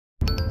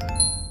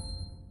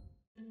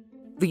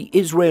The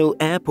Israel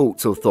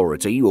Airports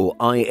Authority, or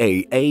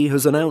IAA,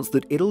 has announced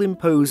that it'll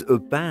impose a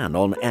ban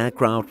on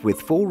aircraft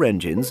with 4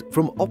 engines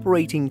from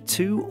operating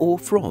to or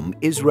from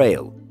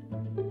Israel.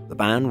 The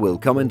ban will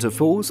come into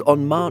force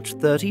on March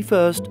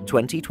 31,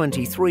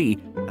 2023,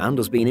 and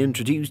has been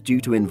introduced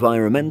due to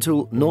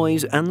environmental,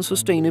 noise and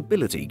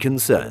sustainability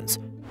concerns.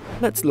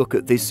 Let's look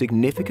at this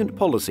significant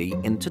policy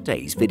in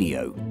today's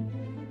video.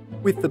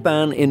 With the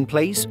ban in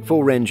place,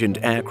 4-engined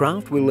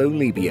aircraft will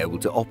only be able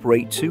to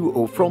operate to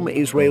or from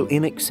Israel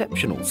in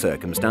exceptional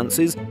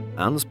circumstances,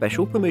 and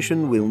special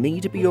permission will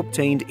need to be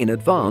obtained in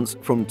advance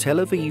from Tel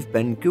Aviv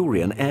Ben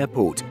Gurion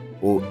Airport,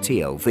 or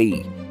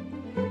TLV.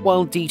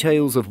 While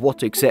details of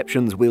what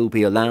exceptions will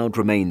be allowed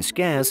remain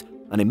scarce,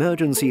 an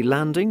emergency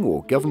landing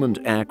or government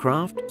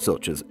aircraft,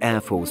 such as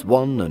Air Force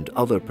One and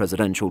other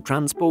presidential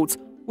transports,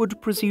 would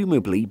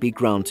presumably be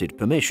granted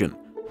permission.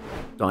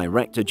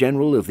 Director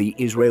General of the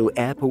Israel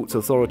Airports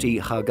Authority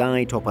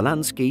Haggai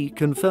Topolansky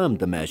confirmed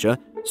the measure,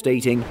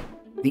 stating,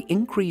 "The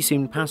increase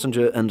in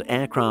passenger and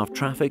aircraft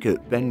traffic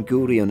at Ben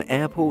Gurion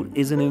Airport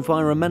is an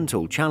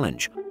environmental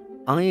challenge.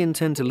 I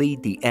intend to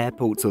lead the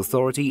Airports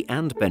Authority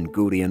and Ben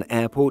Gurion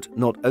Airport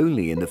not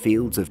only in the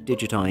fields of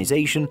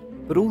digitization,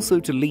 but also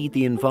to lead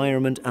the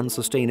environment and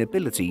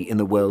sustainability in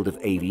the world of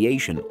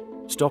aviation.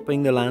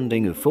 Stopping the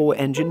landing of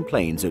 4-engine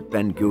planes at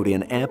Ben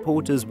Gurion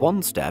Airport is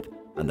one step,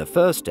 and the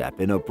first step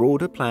in a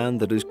broader plan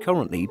that is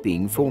currently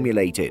being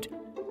formulated."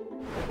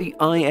 The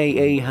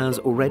IAA has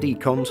already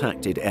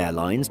contacted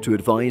airlines to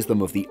advise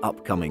them of the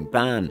upcoming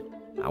ban.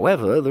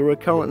 However, there are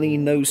currently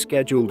no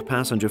scheduled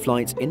passenger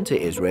flights into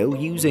Israel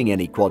using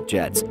any quad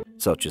jets,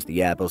 such as the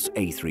Airbus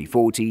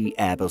A340,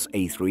 Airbus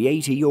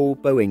A380 or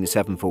Boeing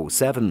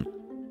 747.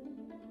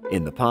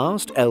 In the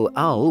past, El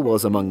Al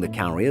was among the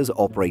carriers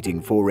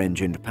operating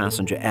 4-engined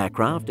passenger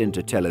aircraft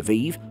into Tel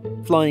Aviv,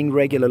 flying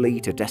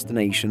regularly to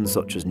destinations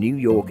such as New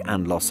York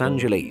and Los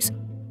Angeles.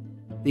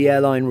 The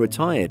airline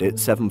retired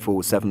its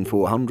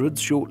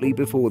 747-400s shortly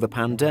before the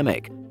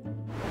pandemic.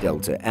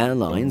 Delta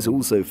Airlines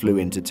also flew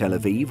into Tel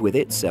Aviv with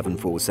its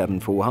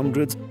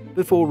 747-400s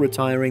before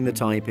retiring the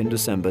type in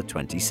December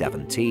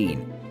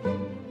 2017.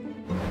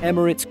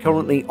 Emirates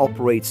currently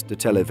operates to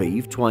Tel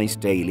Aviv twice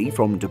daily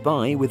from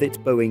Dubai with its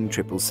Boeing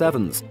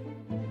 777s.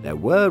 There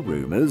were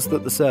rumours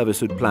that the service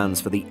had plans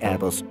for the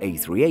Airbus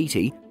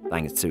A380,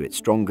 thanks to its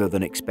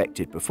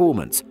stronger-than-expected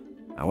performance.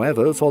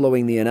 However,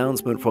 following the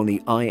announcement from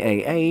the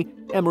IAA,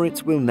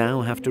 Emirates will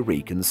now have to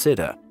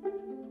reconsider.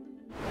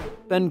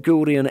 Ben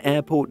Gurion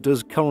Airport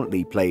does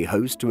currently play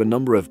host to a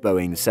number of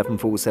Boeing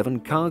 747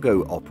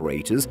 cargo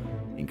operators,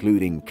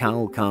 including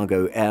CAL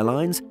Cargo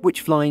Airlines,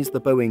 which flies the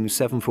Boeing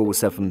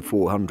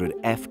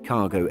 747-400F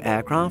cargo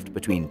aircraft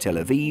between Tel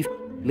Aviv,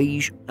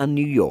 Liège and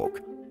New York.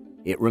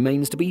 It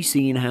remains to be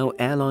seen how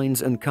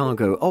airlines and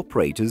cargo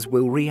operators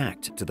will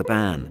react to the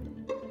ban.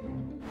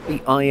 The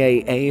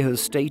IAA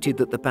has stated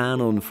that the ban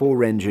on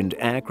 4-engined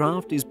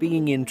aircraft is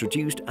being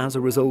introduced as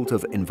a result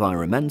of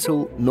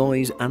environmental,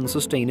 noise and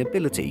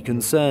sustainability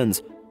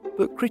concerns,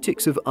 but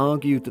critics have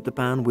argued that the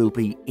ban will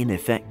be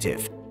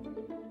ineffective.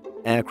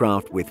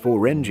 Aircraft with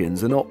 4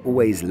 engines are not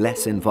always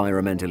less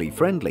environmentally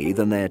friendly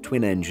than their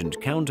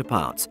twin-engined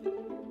counterparts.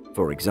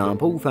 For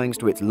example, thanks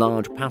to its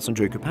large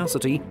passenger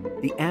capacity,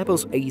 the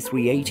Airbus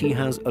A380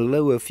 has a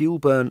lower fuel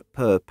burn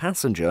per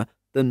passenger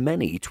than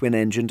many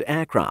twin-engined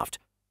aircraft.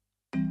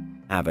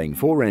 Having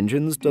 4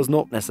 engines does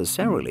not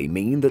necessarily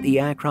mean that the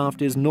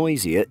aircraft is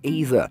noisier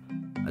either.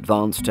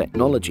 Advanced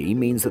technology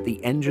means that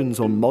the engines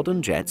on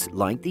modern jets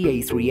like the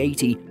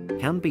A380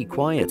 can be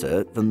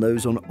quieter than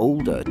those on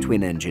older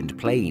twin-engined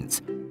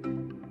planes.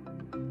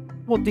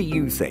 What do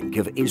you think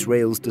of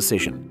Israel's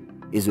decision?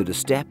 Is it a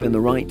step in the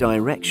right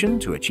direction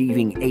to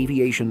achieving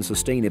aviation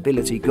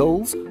sustainability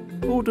goals,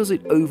 or does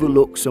it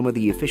overlook some of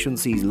the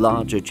efficiencies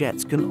larger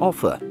jets can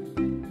offer?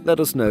 Let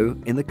us know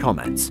in the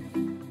comments.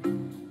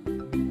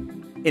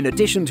 In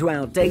addition to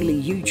our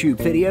daily YouTube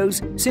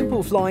videos,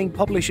 Simple Flying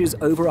publishes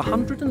over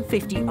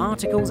 150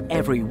 articles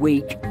every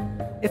week.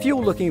 If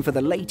you're looking for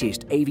the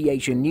latest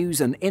aviation news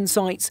and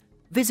insights,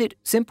 visit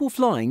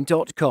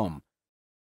simpleflying.com.